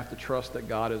I have to trust that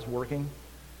God is working,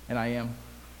 and I am.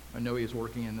 I know He's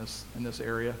working in this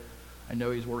area. I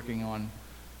know He's working on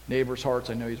neighbors' hearts.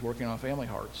 I know He's working on family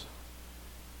hearts.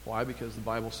 Why? Because the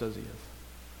Bible says He is.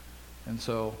 And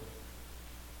so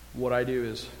what I do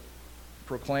is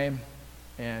proclaim,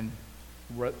 and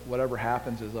whatever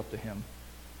happens is up to Him.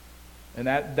 And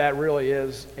that really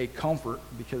is a comfort,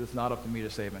 because it's not up to me to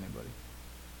save anybody.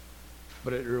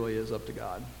 But it really is up to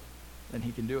God, and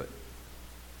he can do it.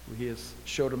 He has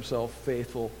showed himself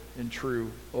faithful and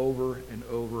true over and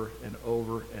over and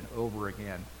over and over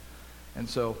again. And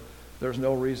so there's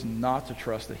no reason not to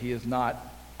trust that he is not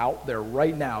out there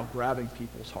right now grabbing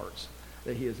people's hearts,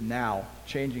 that he is now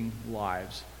changing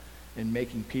lives and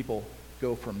making people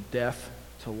go from death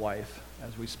to life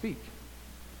as we speak.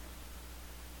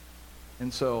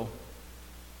 And so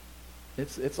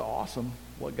it's awesome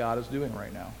what God is doing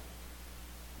right now.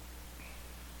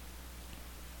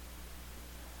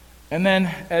 And then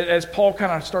as Paul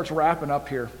kind of starts wrapping up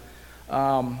here,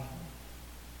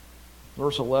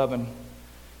 verse 11,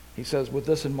 he says, with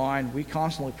this in mind, we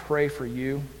constantly pray for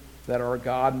you that our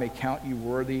God may count you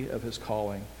worthy of his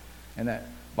calling, and that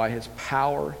by his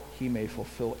power he may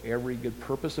fulfill every good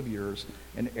purpose of yours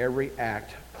and every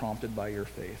act prompted by your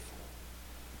faith.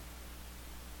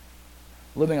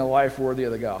 Living a life worthy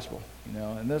of the gospel,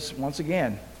 and this, once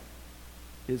again,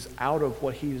 is out of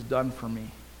what he's done for me,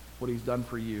 what he's done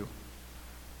for you.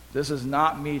 This is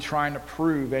not me trying to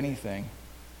prove anything.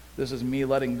 This is me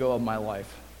letting go of my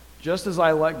life. Just as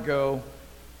I let go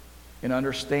and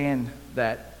understand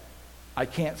that I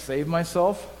can't save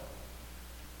myself,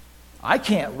 I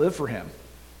can't live for him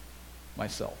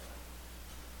myself.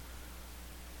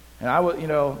 And I would,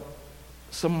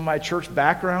 some of my church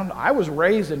background, I was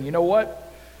raised in,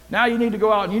 now you need to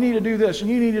go out and you need to do this and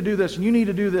you need to do this and you need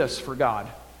to do this for God.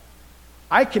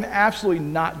 I can absolutely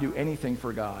not do anything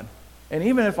for God. And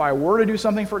even if I were to do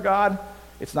something for God,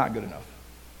 it's not good enough.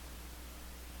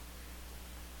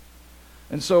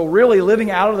 And so really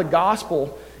living out of the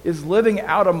gospel is living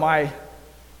out of my,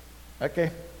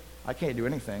 okay, I can't do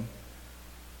anything,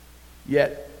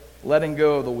 yet letting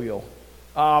go of the wheel.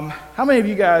 How many of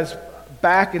you guys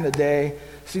back in the day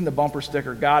seen the bumper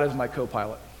sticker, God is my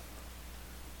co-pilot?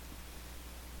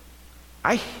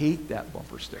 I hate that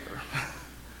bumper sticker.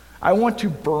 I want to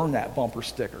burn that bumper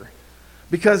sticker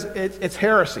because it's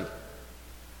heresy.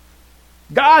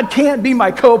 God can't be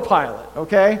my co-pilot,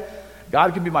 okay?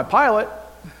 God can be my pilot.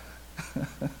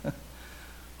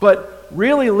 But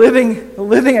really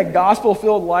living a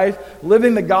gospel-filled life,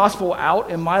 living the gospel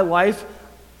out in my life,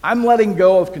 I'm letting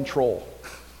go of control.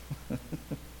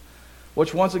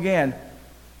 Which, once again,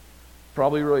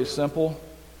 probably really simple,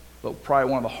 but probably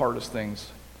one of the hardest things.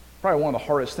 Probably one of the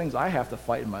hardest things I have to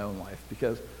fight in my own life,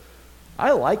 because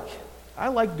I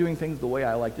like doing things the way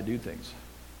I like to do things.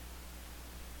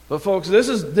 But folks, this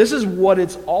is what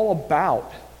it's all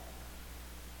about.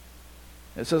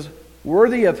 It says,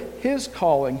 worthy of his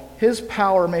calling, his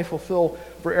power may fulfill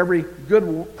for every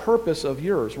good purpose of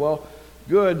yours. Well,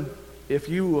 good, if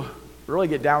you really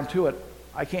get down to it,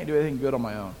 I can't do anything good on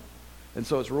my own. And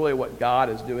so it's really what God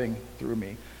is doing through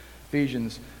me.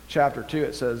 Ephesians chapter 2,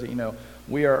 it says that,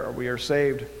 we are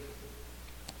saved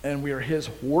and we are his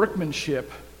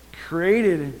workmanship,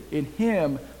 created in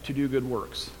him to do good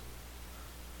works.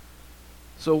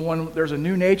 So when there's a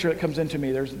new nature that comes into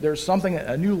me, there's something,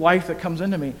 a new life that comes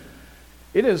into me,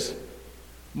 it is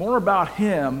more about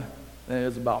him than it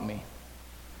is about me.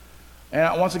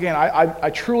 And once again, I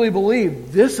truly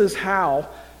believe this is how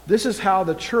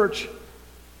the church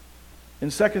in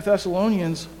 2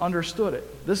 Thessalonians understood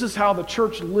it. This is how the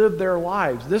church lived their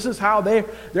lives. This is how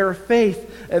their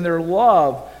faith and their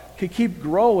love could keep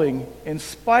growing in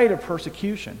spite of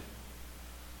persecution.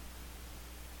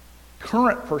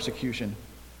 Current persecution.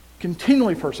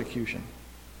 Continually persecution.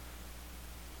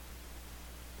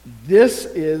 This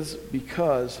is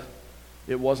because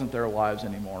it wasn't their lives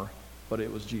anymore, but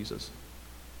it was Jesus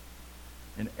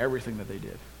in everything that they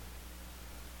did.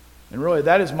 And really,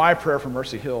 that is my prayer for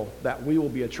Mercy Hill, that we will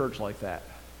be a church like that.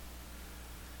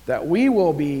 That we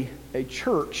will be a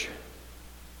church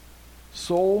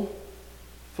so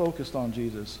focused on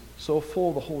Jesus, so full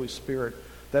of the Holy Spirit,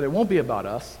 that it won't be about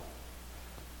us.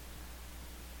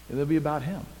 It'll be about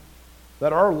him.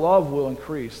 That our love will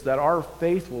increase, that our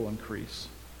faith will increase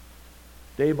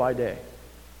day by day.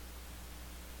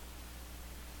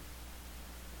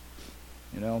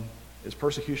 Is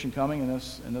persecution coming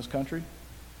in this country?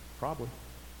 Probably.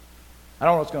 I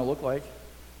don't know what it's going to look like.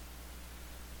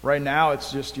 Right now,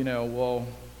 it's just,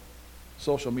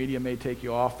 social media may take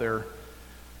you off their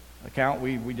account.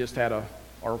 We just had our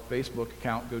Facebook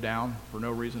account go down for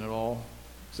no reason at all,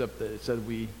 except that it said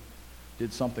we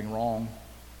did something wrong.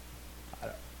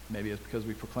 Maybe it's because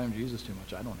we proclaimed Jesus too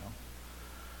much. I don't know.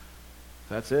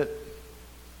 That's it.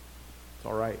 It's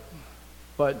all right.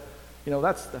 But,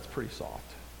 that's pretty soft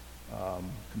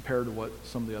compared to what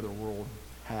some of the other world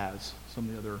has, some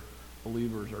of the other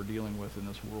believers are dealing with in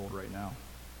this world right now.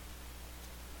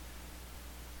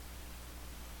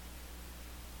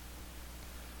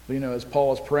 But as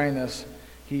Paul is praying this,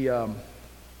 he in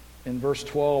verse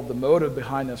 12, the motive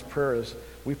behind this prayer is,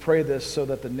 we pray this so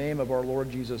that the name of our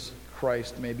Lord Jesus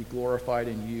Christ may be glorified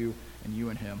in you and you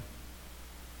in him.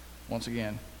 Once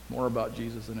again, more about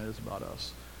Jesus than it is about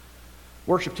us.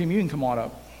 Worship team, you can come on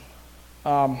up.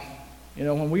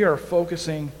 When we are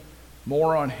focusing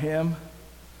more on him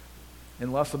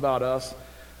and less about us,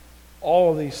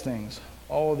 all of these things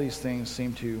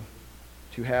seem to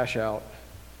hash out,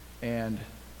 and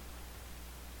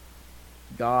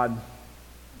God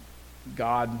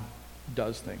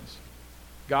does things.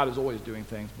 God is always doing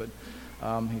things, but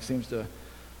he seems to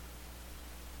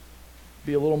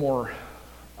be a little more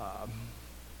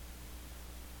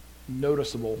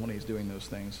noticeable when he's doing those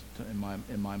things in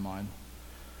my mind.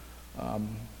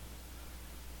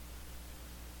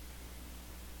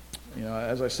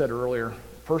 As I said earlier,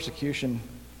 persecution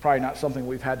probably not something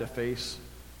we've had to face,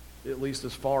 at least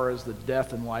as far as the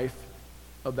death and life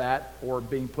of that or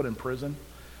being put in prison.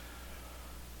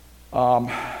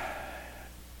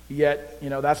 Yet,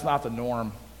 that's not the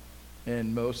norm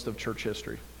in most of church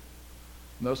history.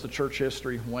 Most of church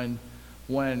history,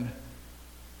 when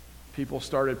people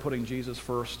started putting Jesus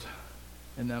first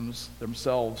and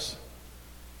themselves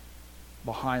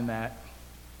behind that,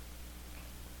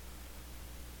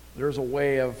 there's a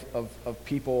way of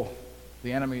people,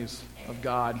 the enemies of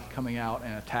God, coming out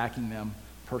and attacking them,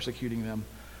 persecuting them.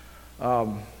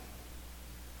 And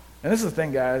this is the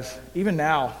thing, guys. Even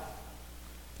now,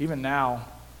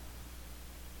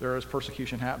 there is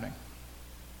persecution happening.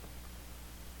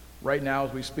 Right now,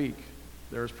 as we speak,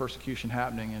 there is persecution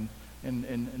happening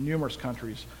in numerous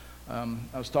countries. I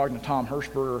was talking to Tom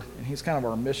Hirschberger, and he's kind of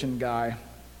our mission guy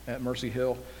at Mercy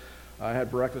Hill. I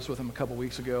had breakfast with him a couple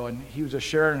weeks ago, and he was just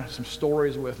sharing some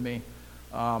stories with me.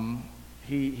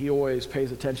 He always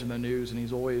pays attention to the news, and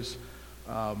he's always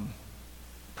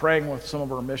praying with some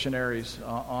of our missionaries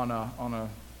on a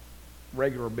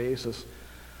regular basis.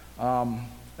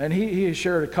 And he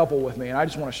shared a couple with me, and I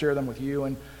just want to share them with you.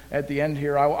 And at the end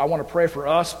here, I want to pray for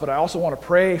us, but I also want to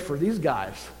pray for these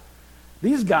guys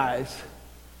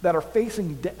that are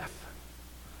facing death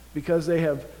because they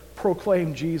have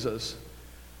proclaimed Jesus.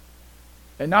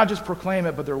 And not just proclaim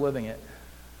it, but they're living it.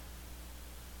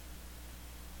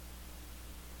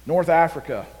 North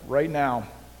Africa, right now,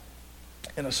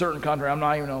 in a certain country, I'm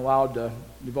not even allowed to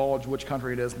divulge which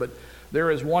country it is, but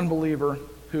there is one believer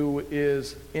who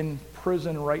is in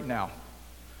prison right now.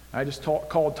 I just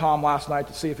called Tom last night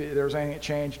to see if there was anything that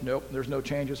changed. Nope, there's no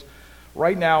changes.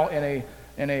 Right now, in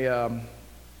a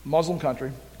Muslim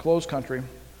country, closed country,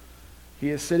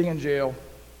 he is sitting in jail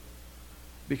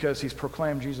because he's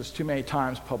proclaimed Jesus too many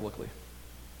times publicly.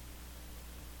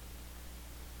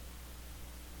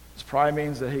 This probably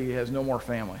means that he has no more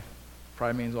family.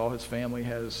 Probably means all his family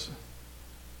has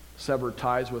severed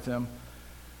ties with him,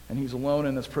 and he's alone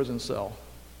in this prison cell.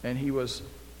 And he was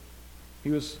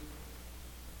going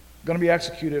to be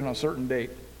executed on a certain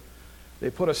date. They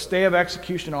put a stay of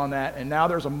execution on that, and now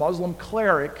there's a Muslim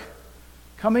cleric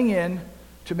coming in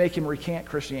to make him recant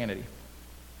Christianity.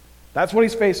 That's what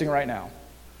he's facing right now.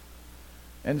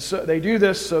 And so they do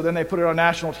this, so then they put it on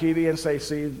national TV and say,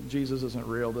 see, Jesus isn't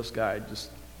real. This guy just.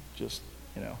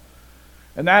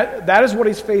 And that is what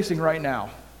he's facing right now.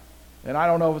 And I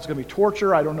don't know if it's going to be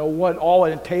torture. I don't know what all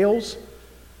it entails.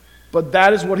 But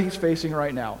that is what he's facing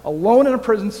right now. Alone in a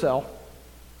prison cell.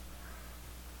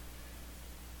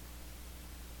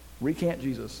 Recant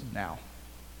Jesus now.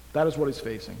 That is what he's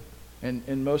facing.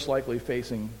 And most likely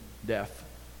facing death,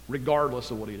 regardless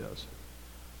of what he does.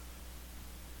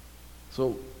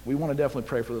 So we want to definitely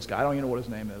pray for this guy. I don't even know what his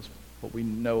name is, but we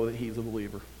know that he's a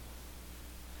believer.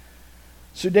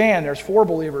 Sudan, there's 4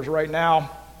 believers right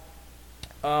now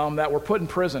that were put in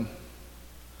prison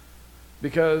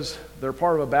because they're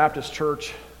part of a Baptist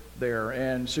church there.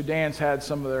 And Sudan's had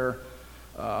some of their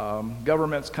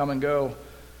governments come and go.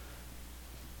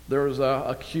 There was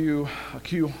a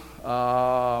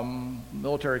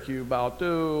military coup about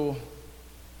a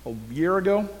year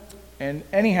ago. And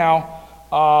anyhow,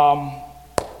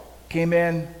 came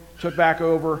in, took back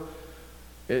over.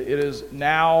 It is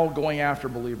now going after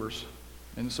believers.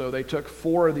 And so they took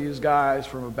 4 of these guys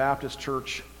from a Baptist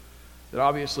church that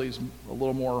obviously is a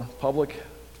little more public,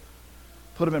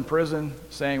 put them in prison,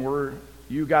 saying,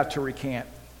 you got to recant.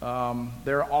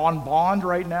 They're on bond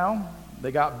right now.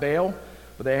 They got bail,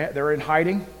 but they're in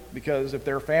hiding because if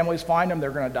their families find them,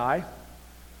 they're going to die.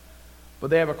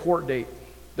 But they have a court date.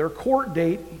 Their court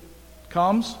date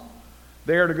comes.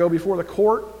 They are to go before the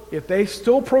court. If they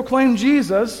still proclaim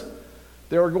Jesus,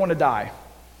 they are going to die.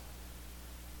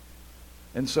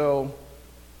 And so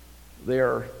they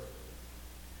are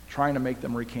trying to make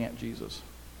them recant Jesus.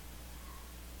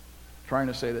 trying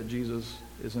to say that Jesus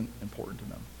isn't important to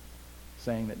them,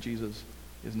 saying that Jesus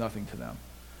is nothing to them.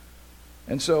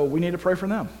 And so we need to pray for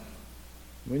them.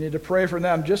 We need to pray for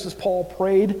them just as Paul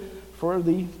prayed for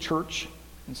the church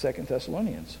in 2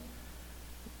 Thessalonians.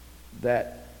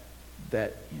 That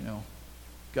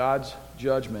God's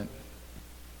judgment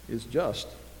is just,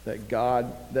 that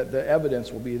the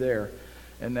evidence will be there,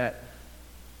 and that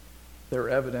their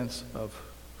evidence of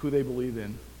who they believe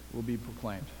in will be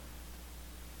proclaimed.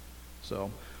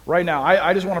 So right now,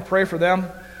 I just want to pray for them.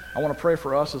 I want to pray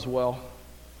for us as well.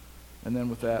 And then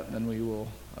with that, then we will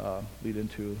lead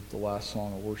into the last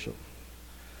song of worship.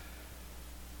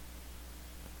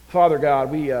 Father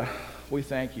God, we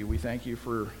thank you. We thank you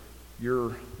for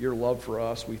your love for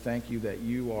us. We thank you that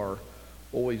you are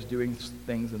always doing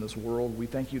things in this world. We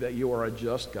thank you that you are a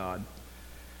just God.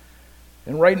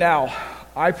 And right now,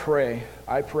 I pray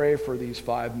for these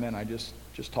 5 men I just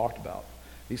talked about.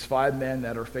 These 5 men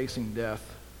that are facing death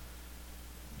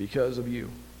because of you.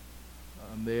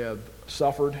 They have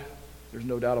suffered. There's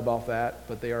no doubt about that.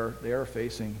 But they are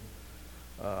facing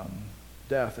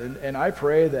death. And I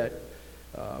pray that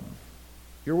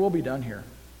your will be done here.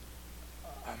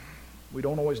 We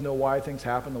don't always know why things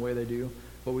happen the way they do,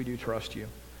 but we do trust you.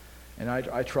 And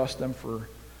I trust them for...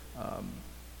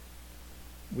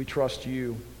 we trust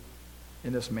you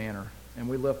in this manner, and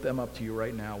we lift them up to you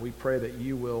right now. We pray that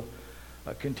you will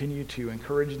continue to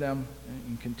encourage them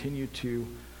and continue to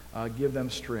give them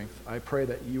strength. I pray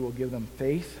that you will give them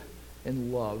faith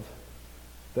and love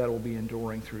that will be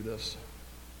enduring through this.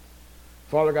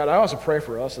 Father God, I also pray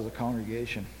for us as a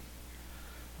congregation.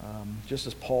 Just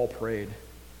as Paul prayed,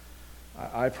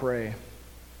 I pray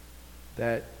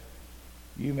that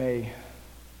you may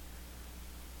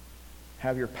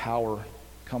have your power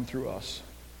come through us.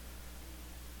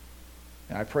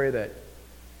 And I pray that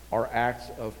our acts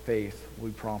of faith will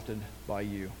be prompted by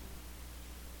you.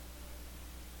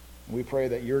 We pray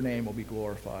that your name will be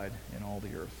glorified in all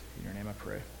the earth. In your name I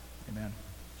pray. Amen.